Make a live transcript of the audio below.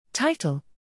Title: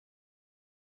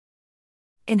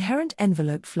 Inherent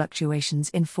envelope fluctuations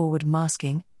in forward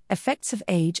masking, effects of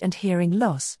age and hearing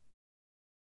loss.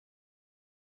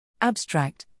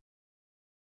 Abstract: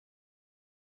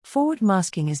 Forward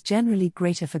masking is generally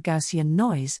greater for Gaussian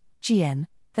noise, GN,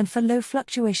 than for low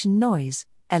fluctuation noise,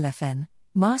 LFN,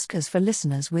 maskers for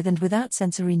listeners with and without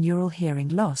sensory neural hearing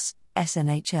loss,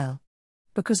 SNHL.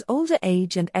 Because older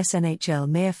age and SNHL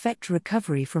may affect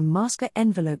recovery from masker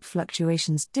envelope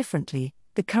fluctuations differently,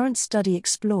 the current study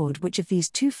explored which of these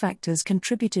two factors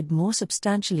contributed more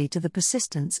substantially to the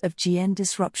persistence of GN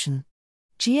disruption.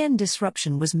 GN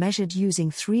disruption was measured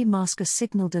using three masker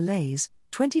signal delays,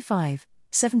 25,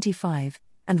 75,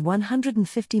 and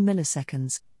 150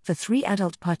 milliseconds, for three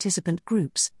adult participant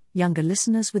groups: younger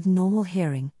listeners with normal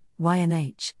hearing,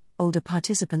 YNH, older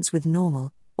participants with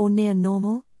normal, or near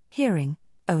normal, hearing,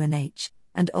 ONH,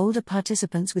 and older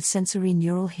participants with sensory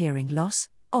neural hearing loss,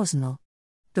 OSNL.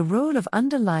 The role of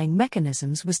underlying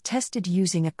mechanisms was tested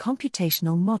using a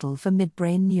computational model for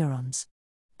midbrain neurons.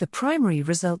 The primary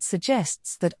result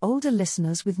suggests that older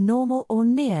listeners with normal or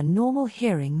near normal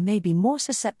hearing may be more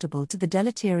susceptible to the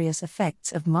deleterious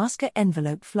effects of masker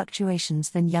envelope fluctuations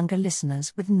than younger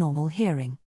listeners with normal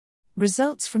hearing.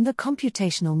 Results from the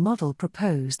computational model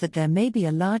propose that there may be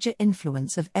a larger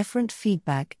influence of efferent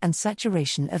feedback and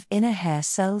saturation of inner hair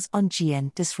cells on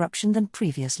GN disruption than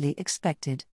previously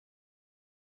expected.